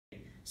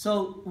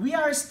So we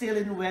are still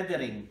in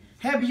weathering.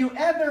 Have you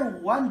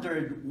ever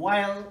wondered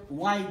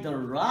why the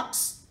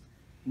rocks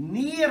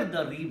near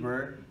the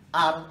river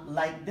are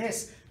like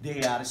this?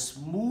 They are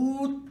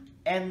smooth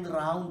and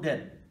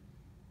rounded.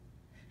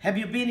 Have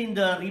you been in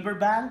the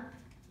riverbank?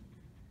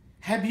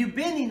 Have you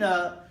been in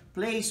a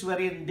place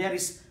wherein there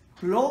is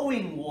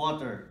flowing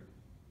water?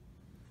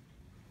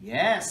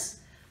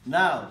 Yes.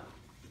 Now,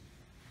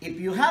 if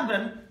you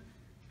haven't,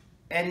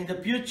 and in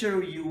the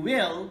future you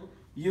will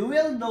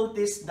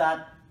notice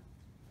that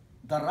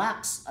the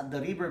rocks at the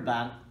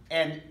riverbank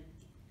and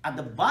at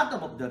the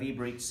bottom of the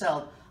river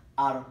itself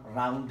are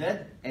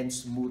rounded and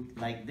smooth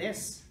like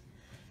this.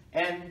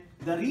 And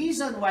the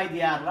reason why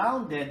they are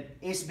rounded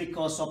is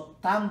because of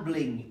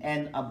tumbling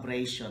and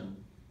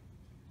abrasion.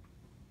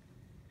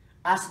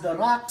 As the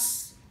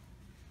rocks,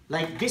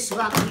 like this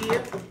rock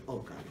here,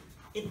 oh God,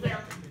 it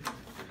fell.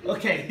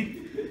 Okay,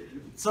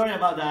 sorry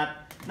about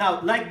that.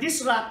 Now, like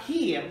this rock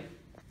here,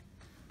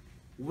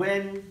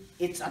 when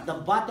it's at the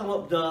bottom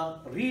of the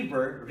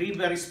river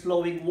is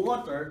flowing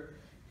water,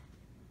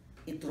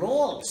 it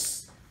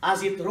rolls.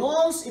 As it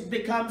rolls, it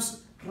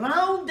becomes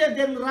rounded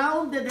and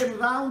rounded and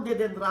rounded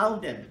and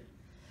rounded.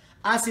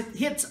 As it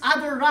hits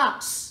other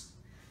rocks,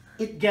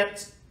 it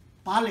gets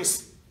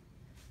polished.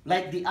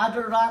 Like the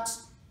other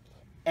rocks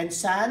and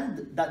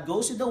sand that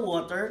goes in the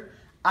water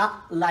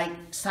act like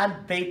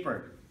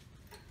sandpaper.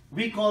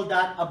 We call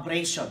that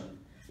abrasion.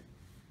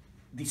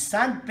 The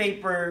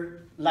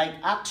sandpaper-like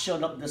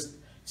action of the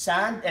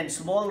sand and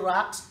small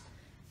rocks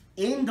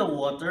in the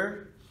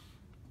water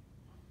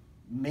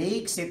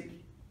makes it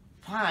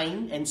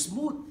fine and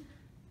smooth.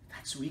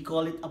 That's we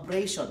call it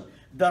abrasion.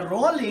 The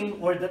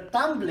rolling or the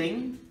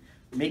tumbling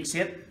makes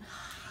it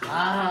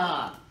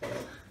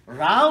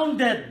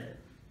rounded.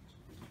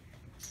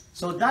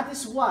 So that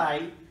is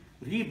why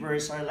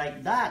rivers are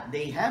like that.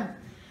 They have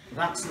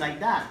rocks like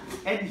that.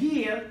 And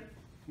here,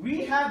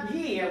 we have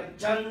here,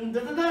 dun,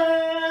 dun, dun,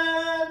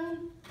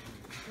 dun,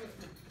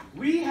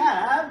 we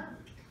have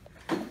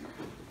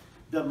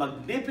the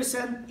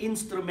magnificent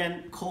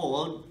instrument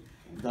called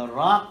the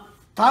rock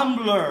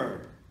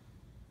tumbler.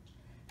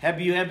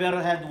 Have you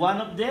ever had one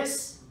of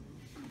this?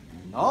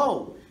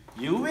 No.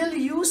 You will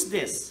use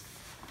this.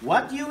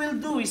 What you will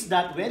do is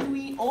that when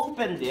we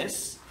open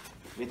this,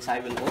 which I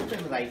will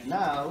open right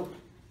now,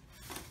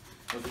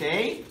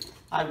 okay,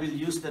 I will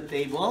use the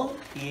table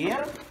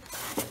here.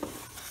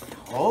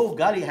 Oh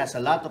God, it has a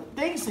lot of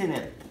things in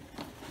it.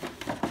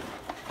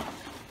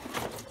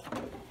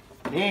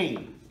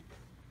 Okay.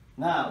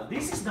 Now,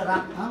 this is the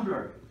rock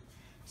tumbler.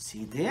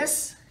 See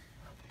this?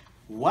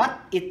 What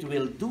it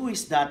will do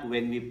is that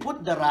when we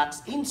put the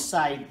rocks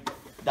inside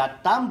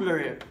that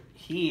tumbler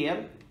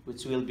here,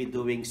 which we'll be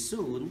doing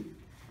soon,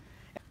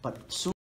 but soon